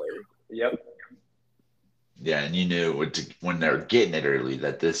early. Yep. Yeah, and you knew when they were getting it early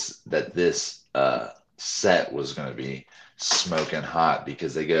that this set was going to be smoking hot,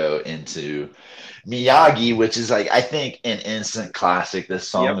 because they go into Miyagi, which is like, I think, an instant classic. This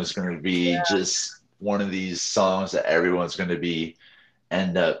song is going to be just one of these songs that everyone's going to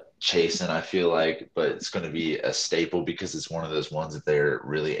end up chasing, I feel like, but it's going to be a staple because it's one of those ones that they're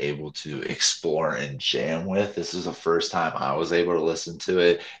really able to explore and jam with. This is the first time I was able to listen to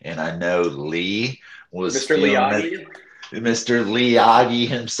it, and I know Lee was Mr. feeling it. Mr. Miyagi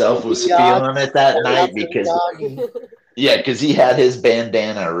himself was feeling it that night because he had his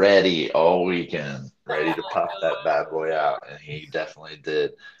bandana ready all weekend, ready to pop that bad boy out, and he definitely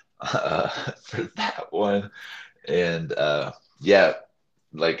did for that one. And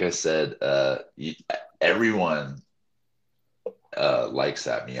like I said, everyone likes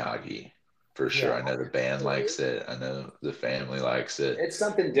that Miyagi for sure. I know the band likes it. I know the family likes it. It's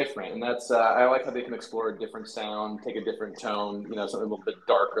something different, and that's I like how they can explore a different sound, take a different tone, something a little bit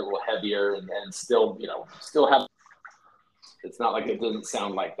darker, a little heavier, and still still have. It's not like it doesn't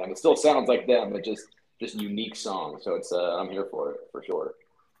sound like them. It still sounds like them, but just unique song. So it's I'm here for it for sure.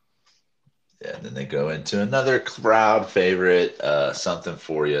 Yeah, and then they go into another crowd favorite, Something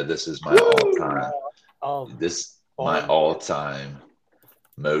For You. This is my all-time. My all-time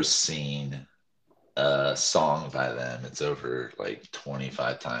most seen song by them. It's over like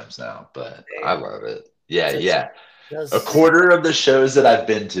 25 times now, but I love it. Yeah. A quarter of the shows that I've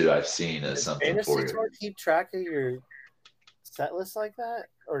been to, I've seen as Something For You. Does Fantasy keep track of your set list like that?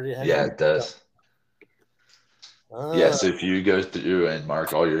 Yeah, it does. Yeah, so if you go through and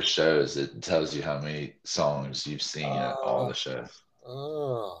mark all your shows, it tells you how many songs you've seen at all the shows.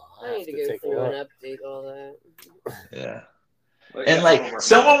 I need to go through and update all that. Yeah. And like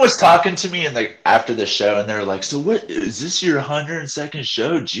someone was talking to me after the show, and they're like, "So what is this your 102nd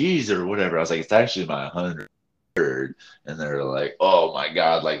show? Jeez," or whatever. I was like, "It's actually my 103rd." And they're like, "Oh my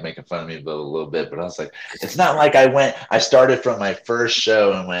God," like making fun of me a little bit. But I was like, "It's not like I started from my first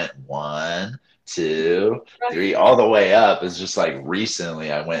show and went 1, 2, 3, all the way up." It's just like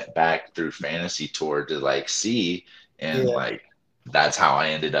recently I went back through Fantasy Tour to like see, and like that's how I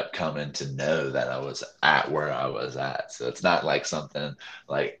ended up coming to know that I was at where I was at. So it's not like something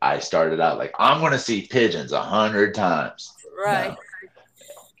like I started out like I'm going to see Pigeons 100 times. Right. No.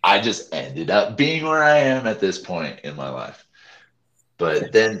 I just ended up being where I am at this point in my life.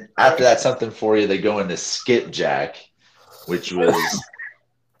 But then after that, Something For You, they go into Skipjack, which was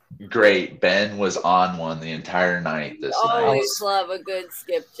great. Ben was on one the entire night this night. I always love a good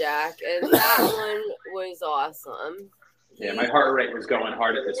Skipjack, and that one was awesome. Yeah, my heart rate was going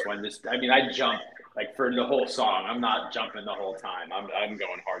hard at this one. I jumped like for the whole song. I'm not jumping the whole time. I'm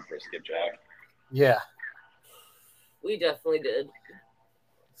going hard for Skipjack. Yeah, we definitely did.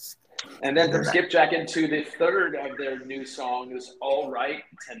 And then from Skipjack into the third of their new songs, All Right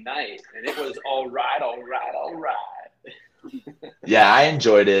Tonight. And it was all right, all right, all right. Yeah, I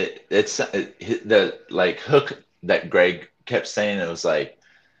enjoyed it. It's the like hook that Greg kept saying. It was like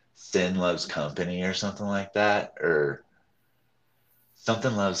Sin Loves Company or something like that, or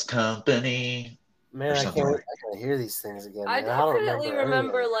Something Loves Company. Man, I can't hear these things again. I definitely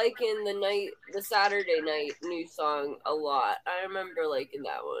remember liking the Saturday night new song a lot. I remember liking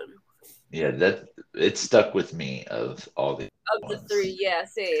that one. Yeah, it stuck with me of all the ones. The three. Yeah,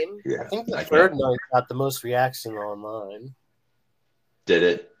 same. Yeah, I think the third night got the most reaction online. Did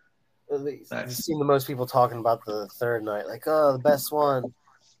it? At least I've seen the most people talking about the third night, like, oh, the best one.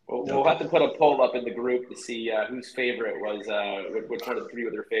 Well, we'll have to put a poll up in the group to see whose favorite was, which one of the three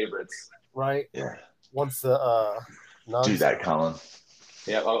were their favorites. Right. Yeah. Once the do that, Colin.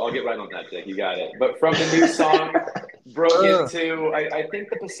 Yeah, I'll get right on that, Jake. You got it. But from the new song, broke into. I think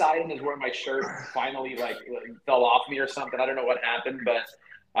the Poseidon is where my shirt finally fell off me or something. I don't know what happened, but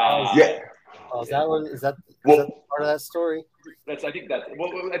yeah. Oh, is that part of that story? I think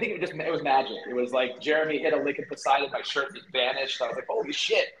it was magic. It was like Jeremy hit a lick at Poseidon, my shirt just vanished. I was like, holy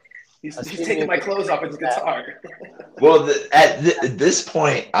shit. He's taking my clothes off his guitar. Well, at this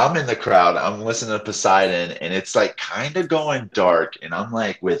point, I'm in the crowd. I'm listening to Poseidon, and it's like kind of going dark. And I'm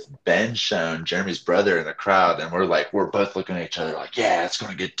like with Ben Schoen, Jeremy's brother, in the crowd, and we're both looking at each other like, yeah, it's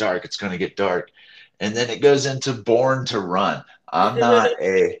going to get dark. It's going to get dark. And then it goes into Born to Run. I'm not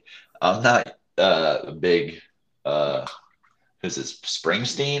a big who's this?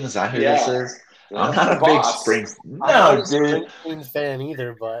 Springsteen? Is that who this is? Yeah, I'm not a big Springsteen. No, dude. Springsteen fan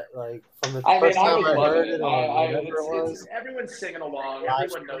either, but like from the first time I heard it, everyone's singing along.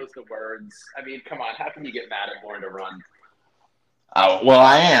 Everyone knows the words. I mean, come on, how can you get mad at Born to Run? Oh, well,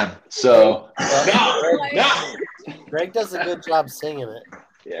 I am. So no. Greg does a good job singing it.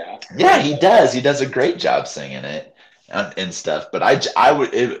 Yeah. Yeah, he does. He does a great job singing it and stuff. But I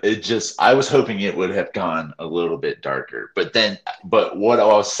was hoping it would have gone a little bit darker. But what I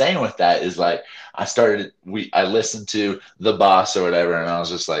was saying with that is like I listened to The Boss or whatever, and I was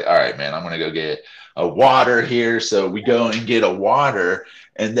just like, all right, man, I'm gonna go get a water here. So we go and get a water,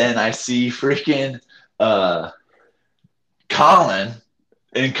 and then I see freaking Colin.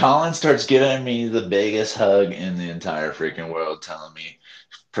 And Colin starts giving me the biggest hug in the entire freaking world,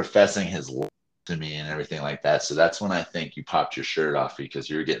 professing his love to me and everything like that. So that's when I think you popped your shirt off because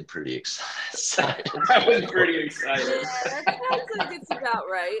you were getting pretty excited. I was pretty excited. Yeah, that sounds like it's about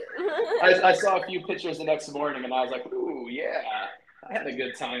right. I saw a few pictures the next morning and I was like, ooh, yeah, I had a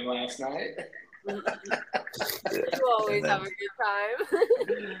good time last night. You always have a good time.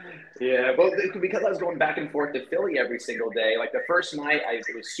 Yeah, well, because I was going back and forth to Philly every single day. Like the first night,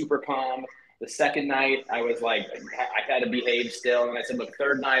 it was super calm. The second night, I was like, I had to behave still, and I said, look,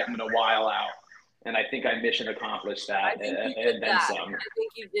 third night, I'm gonna while out, and I think I mission accomplished that, I think you did and then that. some. I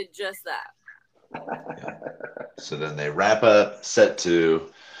think you did just that. So then they wrap up set 2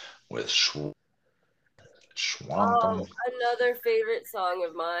 with Schwampum. Another favorite song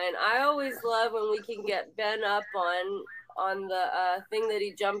of mine. I always love when we can get Ben up on the thing that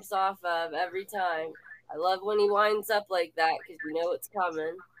he jumps off of every time. I love when he winds up like that because you know it's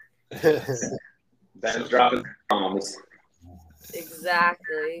coming. Ben's dropping bombs.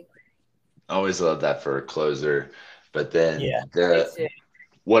 Exactly. Always love that for a closer. But then Me too.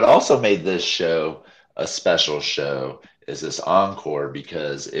 what also made this show a special show is this encore,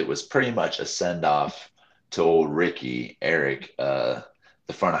 because it was pretty much a send-off to old Ricky, Eric, the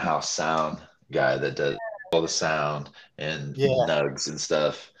front of house sound guy that does all the sound and nugs and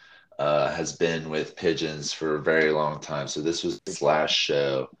stuff, has been with Pigeons for a very long time. So this was his last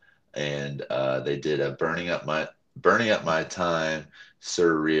show, and they did a Burning Up My Time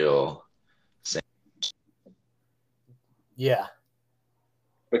surreal. Yeah.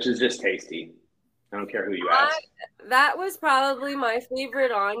 Which is just tasty. I don't care who you ask. That was probably my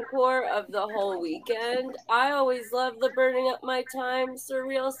favorite encore of the whole weekend. I always love the Burning Up My Time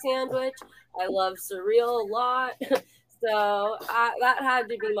surreal sandwich. I love surreal a lot. So that had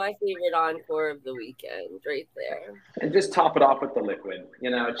to be my favorite encore of the weekend right there. And just top it off with the liquid,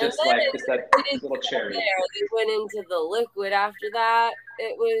 just that little cherry. They went into the liquid after that.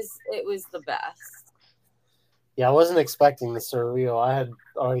 It was the best. Yeah, I wasn't expecting the surreal. I had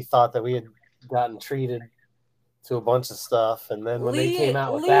already thought that we had gotten treated to a bunch of stuff, and then when they came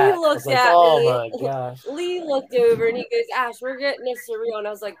out with that, I was like, "Oh my gosh!" Lee looked over and he goes, "Ash, we're getting a surreal," and I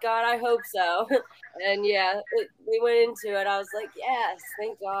was like, "God, I hope so." And yeah, we went into it. I was like, "Yes,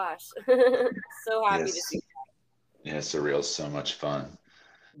 thank gosh!" So happy to see that. Yeah, surreal's so much fun.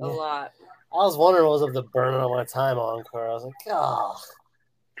 A lot. I was wondering what was of the Burning Up My Time encore. I was like, "Oh."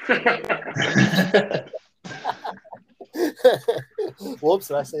 Whoops,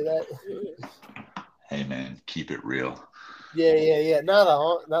 did I say that? Hey man, keep it real. Yeah.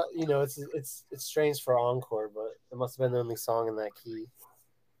 Not it's strange for encore, but it must have been the only song in that key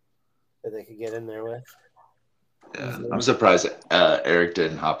that they could get in there with. Yeah, I'm surprised Eric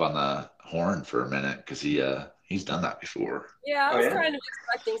didn't hop on the horn for a minute, because he's done that before. Yeah, I was kind of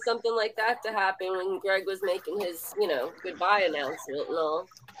expecting something like that to happen when Greg was making his, goodbye announcement and all.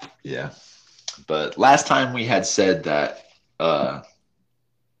 Yeah. But last time we had said that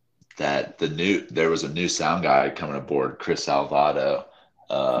there was a new sound guy coming aboard, Chris Salvato,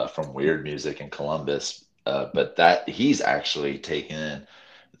 from Weird Music in Columbus, but that he's actually taken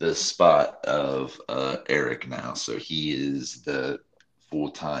the spot of Eric now, so he is the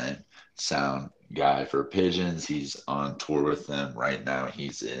full-time sound guy for Pigeons. He's on tour with them right now.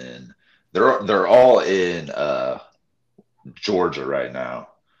 They're all in Georgia right now.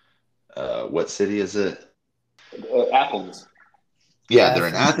 What city is it? Athens. Yeah, they're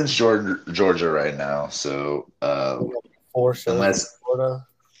in Athens, Georgia right now. So unless Florida.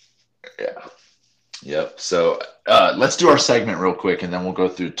 Yeah. Yep. So let's do our segment real quick, and then we'll go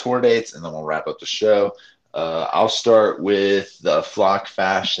through tour dates, and then we'll wrap up the show. I'll start with the Flock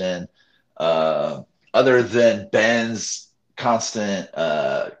fashion. Other than Ben's constant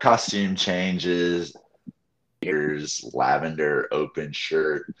costume changes, here's lavender open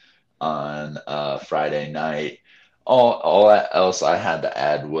shirt on Friday night. All else I had to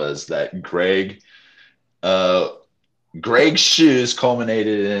add was that Greg's shoes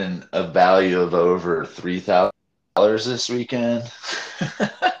culminated in a value of over $3,000 this weekend.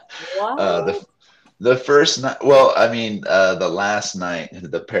 What? The first night, the last night,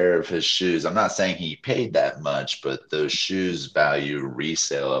 the pair of his shoes, I'm not saying he paid that much, but those shoes value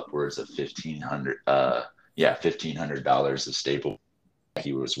resale upwards of $1,500 of staple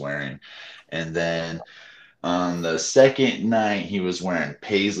he was wearing. And then on the second night, he was wearing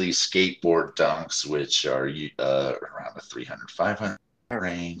Paisley skateboard dunks, which are around the $300, $500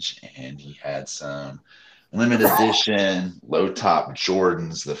 range. And he had some limited edition low top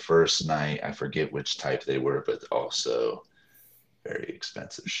Jordans the first night. I forget which type they were, but also very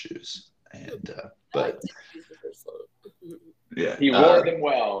expensive shoes. And but yeah, he wore them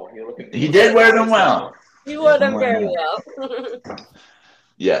well. He did wear them well. He wore them very well.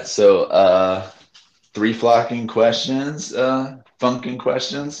 Yeah. So 3 flocking questions, funking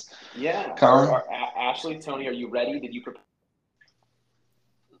questions. Yeah. Colin? Ashley, Tony, are you ready? Did you prepare?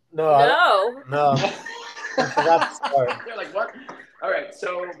 No. I forgot to start. They're like, what? All right,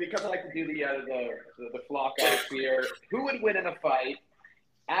 so because I like to do the Flockast here, who would win in a fight,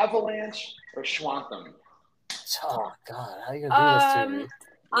 Avalanche or Schwantham? Oh God, how are you gonna do this to me?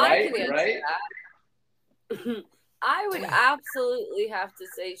 Right, I can answer that. I would absolutely have to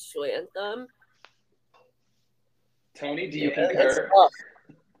say Schwantham. Tony, do you concur?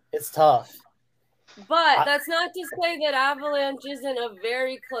 It's tough. But that's not to say that Avalanche isn't a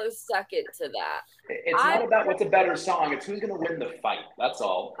very close second to that. It's not about what's a better song. It's who's going to win the fight. That's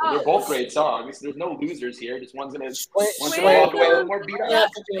all. They're both great songs. There's no losers here. Just one's going to walk away with more beat up. You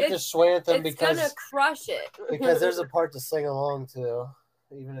have to give it to Schwantham because it's going to crush it. Because there's a part to sing along to,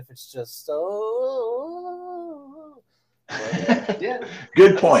 even if it's just yeah.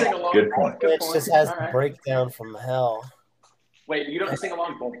 Good point. Good point. It just has the breakdown from hell. Wait, you don't sing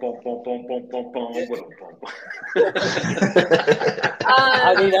along? Boom, boom, boom, boom, boom, boom, boom, boom, boom.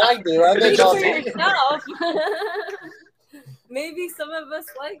 I mean, I do. I think for yourself. Maybe some of us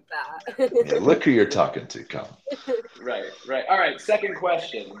like that. Yeah, look who you're talking to, Colin. Right. All right, second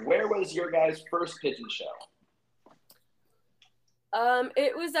question. Where was your guys' first pigeon show?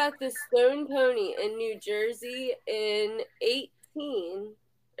 It was at the Stone Pony in New Jersey in 18.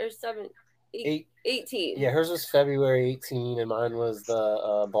 Yeah, hers was February 18, and mine was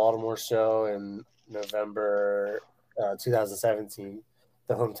the Baltimore show in November 2017,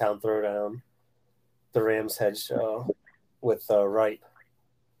 the hometown throwdown, the Rams Head show with Wright.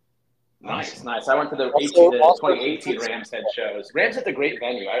 Nice. I went to the 2018 Rams Head shows. Rams Head's a great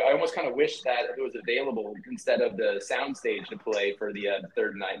venue. I almost kind of wish that it was available instead of the soundstage to play for the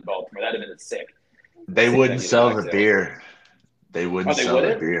third night in Baltimore. That'd have been sick. They wouldn't sell the beer. They wouldn't sell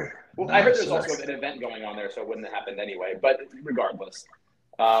the beer. Well, I heard there's also an event going on there, so it wouldn't have happened anyway. But regardless.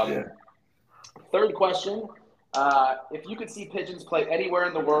 Third question. If you could see pigeons play anywhere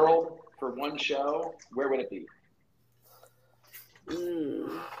in the world for one show, where would it be?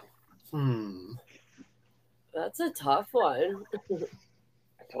 That's a tough one.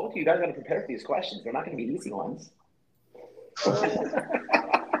 I told you guys got to prepare for these questions. They're not going to be easy ones.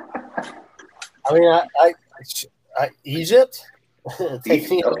 I mean, I Egypt? Okay.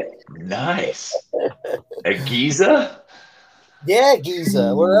 Nice. At Giza? Yeah,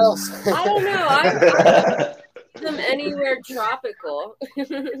 Giza. Where else? I don't know. I them anywhere tropical.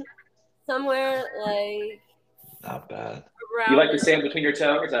 Somewhere like not bad. You like the sand between your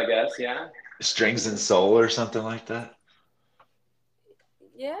toes, I guess, yeah? Strings and soul or something like that?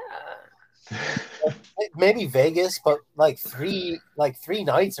 Yeah. Maybe Vegas, but like three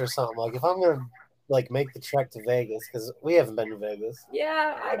nights or something. Like if I'm gonna make the trek to Vegas, because we haven't been to Vegas.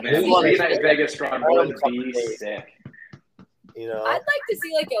 Yeah, I can see 3 night Vegas run would be sick. You know, I'd like to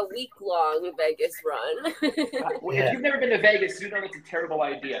see like a week-long Vegas run. If you've never been to Vegas, you know it's a terrible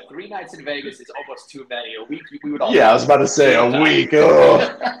idea. 3 nights in Vegas is almost too many. A week, we would all. Yeah, I was about to say a week.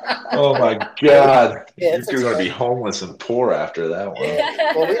 Oh my God! You're going to be homeless and poor after that one.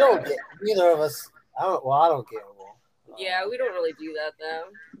 Well, we don't get neither of us. I don't gamble. Yeah, we don't really do that though.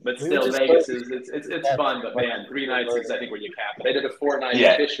 But still, Vegas it's fun. But man, 3 nights is I think where you cap it. They did a 4-night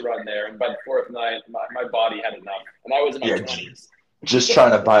fish run there, and by the 4th night, my body had enough, and I was in my 20s. Just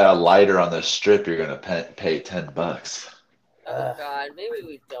trying to buy a lighter on the strip, you're gonna pay $10. Oh God, maybe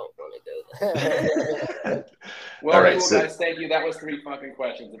we don't want to go there. Well, all right, cool, guys. Thank you. That was 3 fucking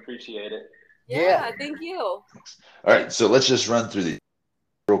questions. Appreciate it. Yeah, thank you. All right, so let's just run through these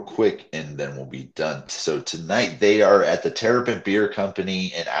real quick and then we'll be done. So tonight they are at the Terrapin Beer Company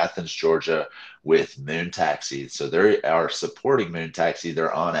in Athens, Georgia with Moon Taxi. So they are supporting Moon Taxi.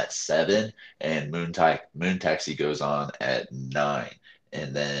 They're on at 7 and Moon Taxi goes on at 9.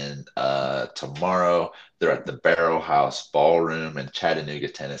 And then tomorrow they're at the Barrel House Ballroom in Chattanooga,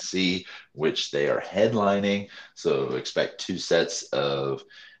 Tennessee, which they are headlining. So expect 2 sets of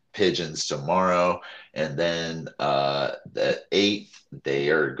pigeons tomorrow. And then the 8th, they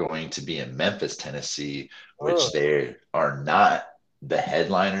are going to be in Memphis, Tennessee, which they are not the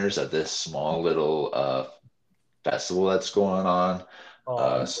headliners of this small little festival that's going on.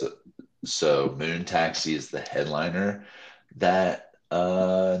 So Moon Taxi is the headliner that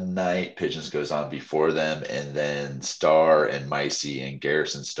night. Pigeons goes on before them, and then Star and Micey and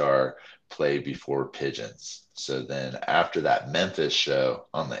Garrison Star play before Pigeons. So then after that Memphis show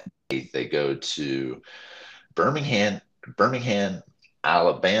on the 8th, they go to Birmingham,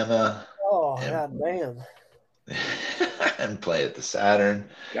 Alabama. Oh, God damn. And play at the Saturn.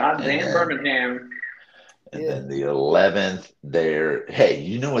 Goddamn Birmingham. And then the 11th, hey,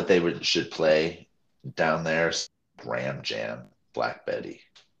 you know what they should play down there? Ram Jam, Black Betty.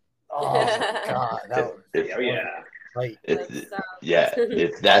 Oh, God. If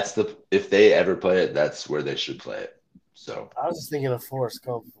they ever play it, that's where they should play it. So I was just thinking of Forrest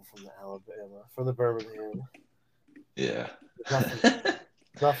Gump from the Birmingham. yeah.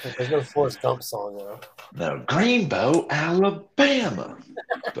 Nothing. There's no Forrest Gump song though. No, Greenbow, Alabama.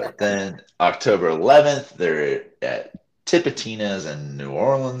 But then October 11th, they're at Tipitina's in New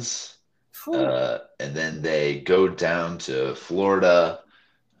Orleans. And then they go down to Florida,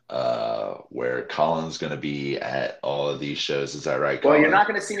 where Colin's going to be at all of these shows. Is that right, Colin? Well, you're not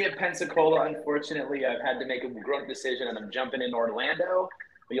going to see me at Pensacola, unfortunately. I've had to make a grown decision, and I'm jumping in Orlando.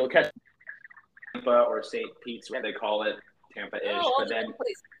 But you'll catch Tampa or St. Pete's, what they call it, Tampa-ish. But then,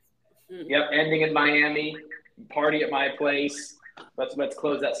 yep, ending in Miami, party at my place. Let's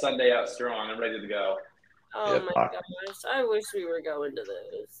close that Sunday out strong. I'm ready to go. Oh my gosh, I wish we were going to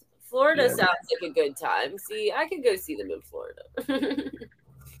those. Florida sounds like a good time. See, I could go see them in Florida.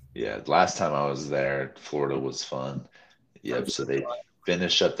 Yeah, last time I was there, Florida was fun. Yep, so they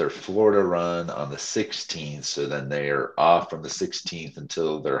finish up their Florida run on the 16th. So then they are off from the 16th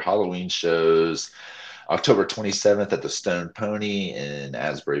until their Halloween shows. October 27th at the Stone Pony in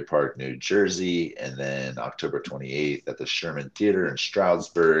Asbury Park, New Jersey. And then October 28th at the Sherman Theater in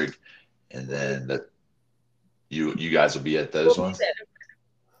Stroudsburg. And then you guys will be at those ones?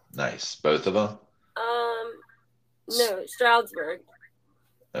 Nice. Both of them? No, Stroudsburg.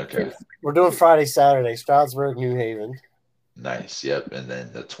 Okay. We're doing Friday, Saturday, Stroudsburg, New Haven. Nice. Yep. And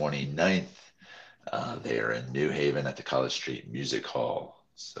then the 29th, they are in New Haven at the College Street Music Hall.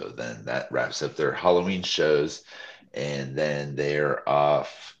 So then that wraps up their Halloween shows. And then they're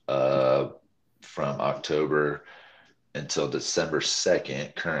off from October until December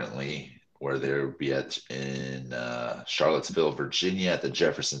 2nd currently, where they'll be in Charlottesville, Virginia at the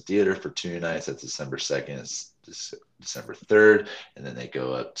Jefferson Theater for 2 nights. That's December 2nd. December 3rd, and then they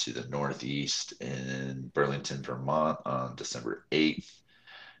go up to the Northeast in Burlington, Vermont on December 8th.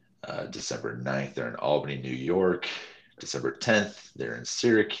 December 9th, they're in Albany, New York. December 10th, they're in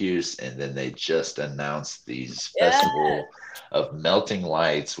Syracuse, and then they just announced these Festival of Melting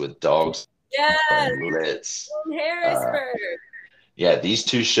Lights with Dogs and Lits. In Harrisburg. Yeah, these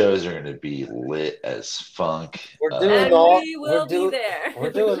 2 shows are going to be lit as funk. We're doing be there.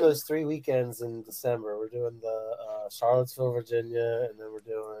 We're doing those 3 weekends in December. We're doing the Charlottesville, Virginia, and then we're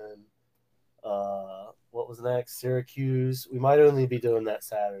doing what was next? Syracuse. We might only be doing that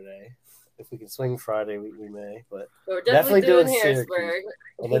Saturday. If we can swing Friday, we may. But we're definitely doing Harrisburg. Syracuse.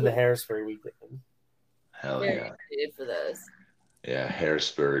 And then the Harrisburg weekend. Hell Very yeah. excited for those. Yeah,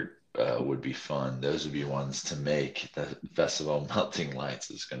 Harrisburg would be fun. Those would be ones to make. The Festival of Melting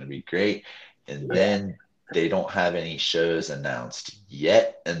Lights is going to be great. And then they don't have any shows announced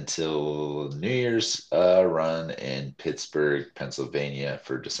yet until New Year's run in Pittsburgh, Pennsylvania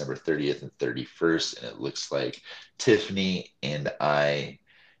for December 30th and 31st. And it looks like Tiffany and I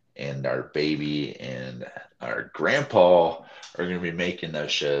and our baby and our grandpa are going to be making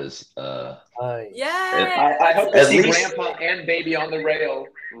those shows. Yeah. I hope to see grandpa and baby on the rail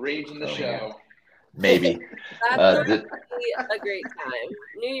raging the show. Maybe. That's going to be a great time.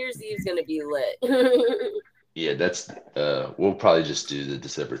 New Year's Eve is going to be lit. Yeah, that's we'll probably just do the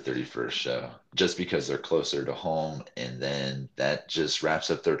December 31st show just because they're closer to home, and then that just wraps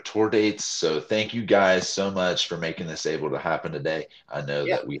up their tour dates. So thank you guys so much for making this able to happen today. I know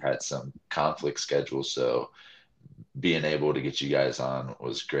that we had some conflict schedules, so being able to get you guys on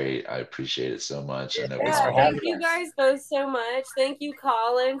was great. I appreciate it so much. I know thank you guys both so much. Thank you,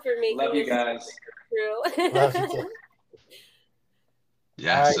 Colin, for making Love you guys. Love you too.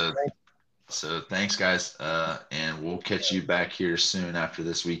 Yeah, so thanks, guys, and we'll catch you back here soon after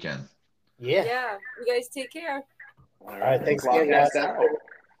this weekend. Yeah. You guys take care. All right, thanks again, guys.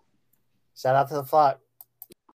 Shout out to the flock.